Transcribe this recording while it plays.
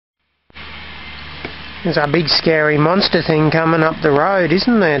There's a big scary monster thing coming up the road,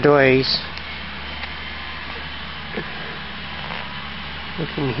 isn't there, Dweez? We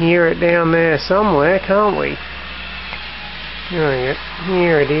can hear it down there somewhere, can't we?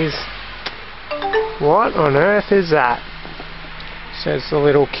 Here it is. What on earth is that? Says the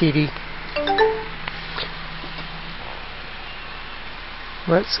little kitty.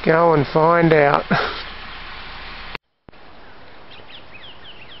 Let's go and find out.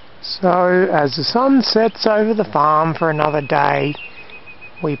 So, as the sun sets over the farm for another day,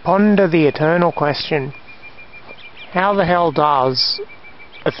 we ponder the eternal question: how the hell does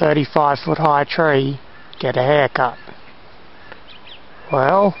a 35-foot high tree get a haircut?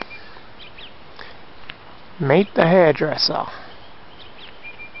 Well, meet the hairdresser.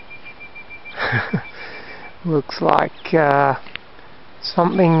 Looks like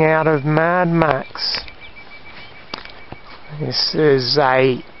something out of Mad Max. This is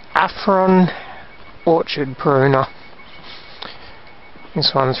a Afron orchard pruner.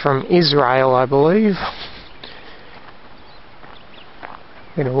 This one's from Israel, I believe.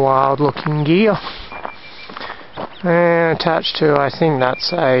 Bit of wild looking gear. And attached to, I think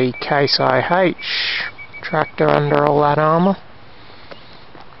that's a Case IH tractor under all that armour.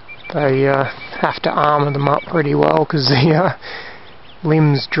 They have to armour them up pretty well because the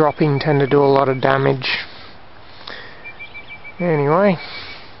limbs dropping tend to do a lot of damage. Anyway,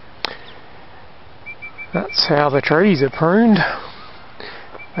 that's how the trees are pruned.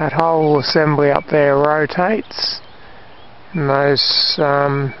 That whole assembly up there rotates, and those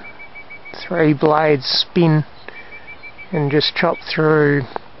 3 blades spin and just chop through.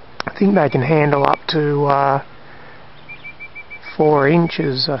 I think they can handle up to 4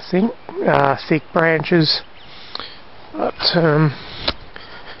 inches, I think, thick branches. But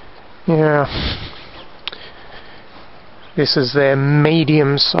yeah, this is their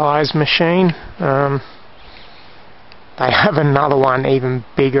medium-sized machine. They have another one even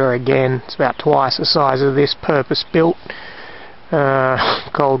bigger again. It's about twice the size of this, purpose-built,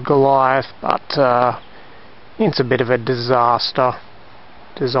 called Goliath, but it's a bit of a disaster.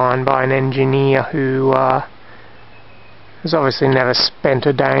 Designed by an engineer who has obviously never spent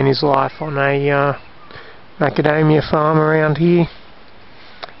a day in his life on a macadamia farm around here.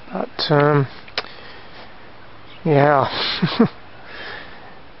 But yeah.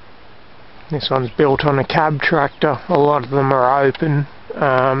 This one's built on a cab tractor. A lot of them are open.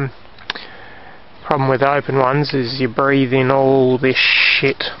 Problem with open ones is you breathe in all this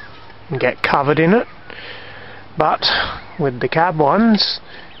shit and get covered in it. But with the cab ones,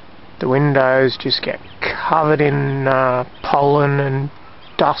 the windows just get covered in pollen and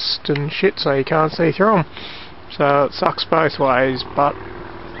dust and shit, so you can't see through them. So it sucks both ways. But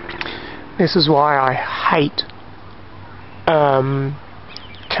this is why I hate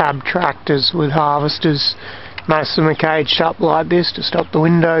cab tractors with harvesters. Most of them are caged up like this to stop the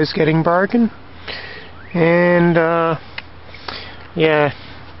windows getting broken. And yeah,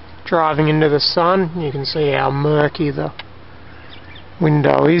 driving into the sun, you can see how murky the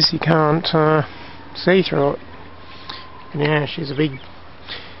window is. You can't see through it. And yeah, she's a big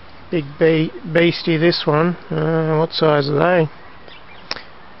beastie, this one. What size are they?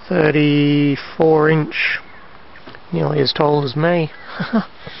 34-inch. Nearly as tall as me.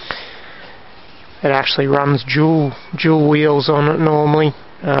 It actually runs dual wheels on it normally,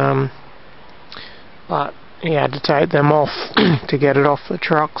 but he had to take them off to get it off the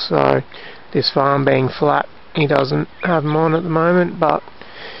truck, so this farm being flat, he doesn't have them on at the moment, but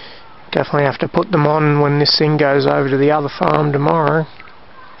definitely have to put them on when this thing goes over to the other farm tomorrow.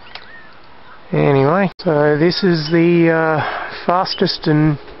 Anyway, so this is the fastest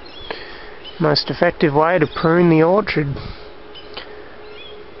and most effective way to prune the orchard.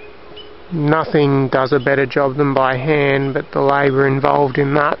 Nothing does a better job than by hand, but the labour involved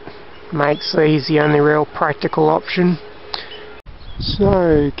in that makes these the only real practical option.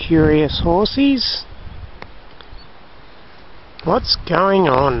 So, curious horsies, what's going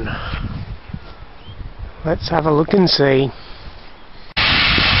on? Let's have a look and see.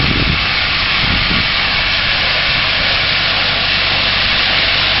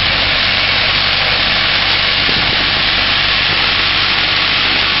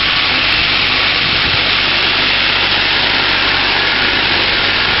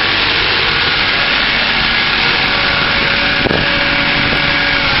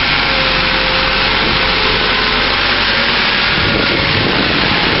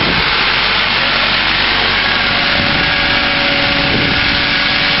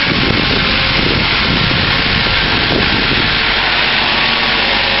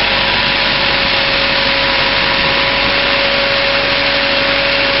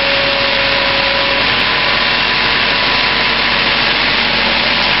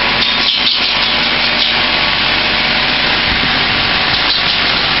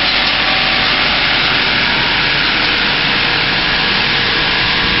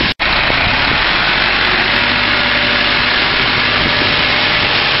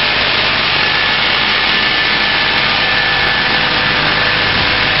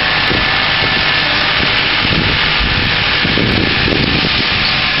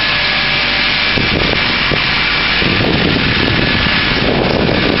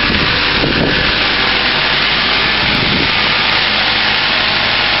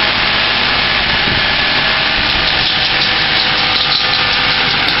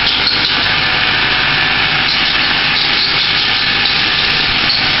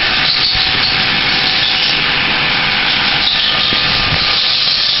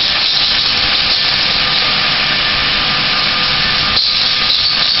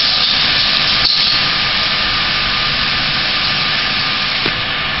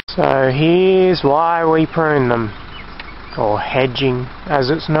 So here's why we prune them, or hedging as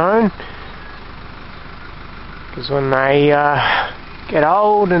it's known, because when they get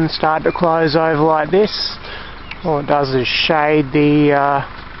old and start to close over like this, all it does is shade the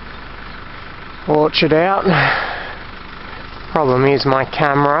orchard out. Problem is my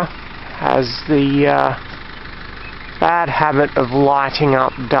camera has the bad habit of lighting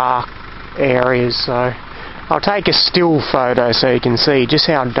up dark areas, so I'll take a still photo so you can see just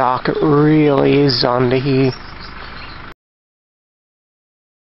how dark it really is under here.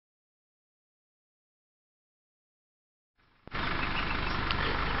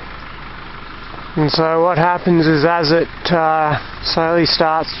 And so what happens is, as it slowly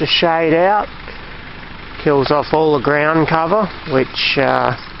starts to shade out, kills off all the ground cover, which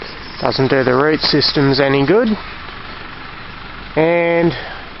doesn't do the root systems any good. And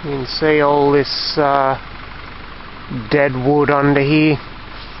you can see all this dead wood under here.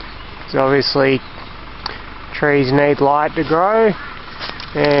 So obviously trees need light to grow,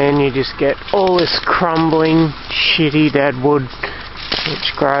 and you just get all this crumbling, shitty dead wood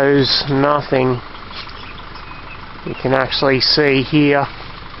which grows nothing. You can actually see here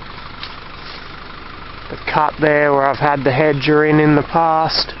the cut there where I've had the hedger in the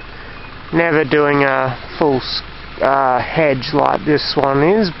past. Never doing a full hedge like this one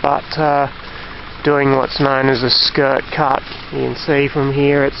is, but doing what's known as a skirt cut. You can see from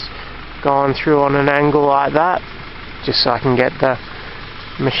here it's gone through on an angle like that, just so I can get the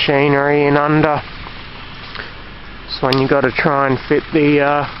machinery in under. So when you got to try and fit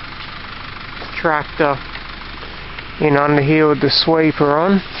the tractor in under here with the sweeper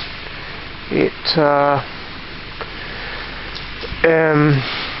on, it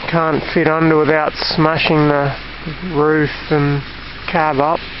can't fit under without smashing the roof and cab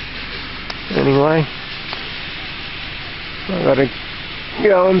up. Anyway, I've got to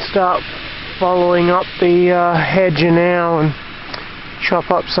go and start following up the hedger now and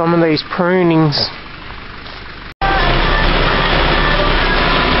chop up some of these prunings.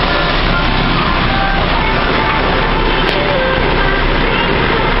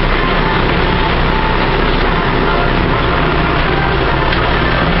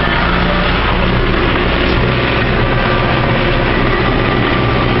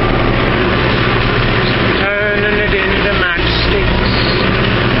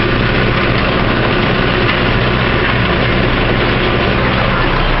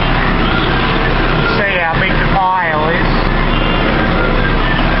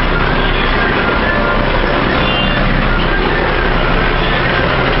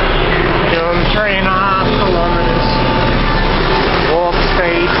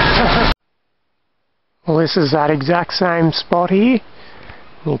 Well, this is that exact same spot here.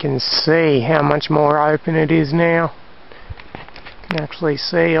 You can see how much more open it is now. You can actually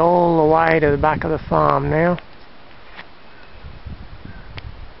see all the way to the back of the farm now.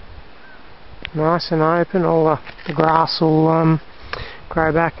 Nice and open, all the grass will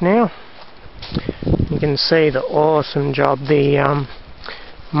grow back now. You can see the awesome job the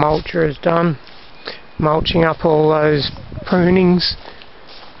mulcher has done, mulching up all those prunings.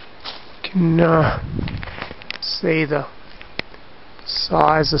 You can see the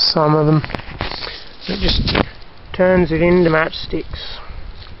size of some of them. It just turns it into matchsticks.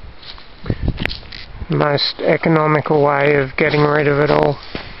 Most economical way of getting rid of it all.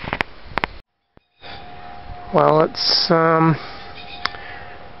 Well, it's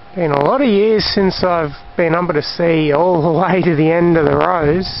been a lot of years since I've been able to see all the way to the end of the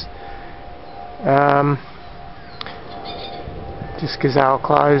rows. Just because they were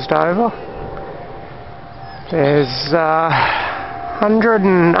closed over. There's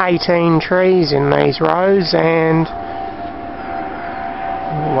 118 trees in these rows, and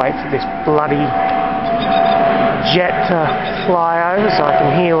I'll wait for this bloody jet to fly over so I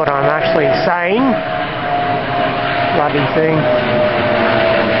can hear what I'm actually saying. Bloody thing.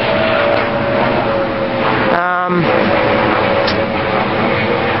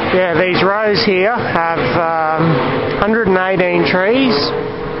 Yeah, these rows here have 118 trees,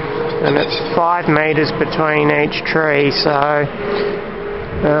 and it's 5 metres between each tree, so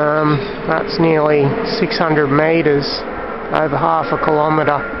that's nearly 600 metres, over half a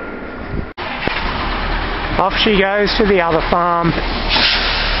kilometre. Off she goes to the other farm.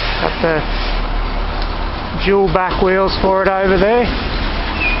 Got the dual back wheels for it over there.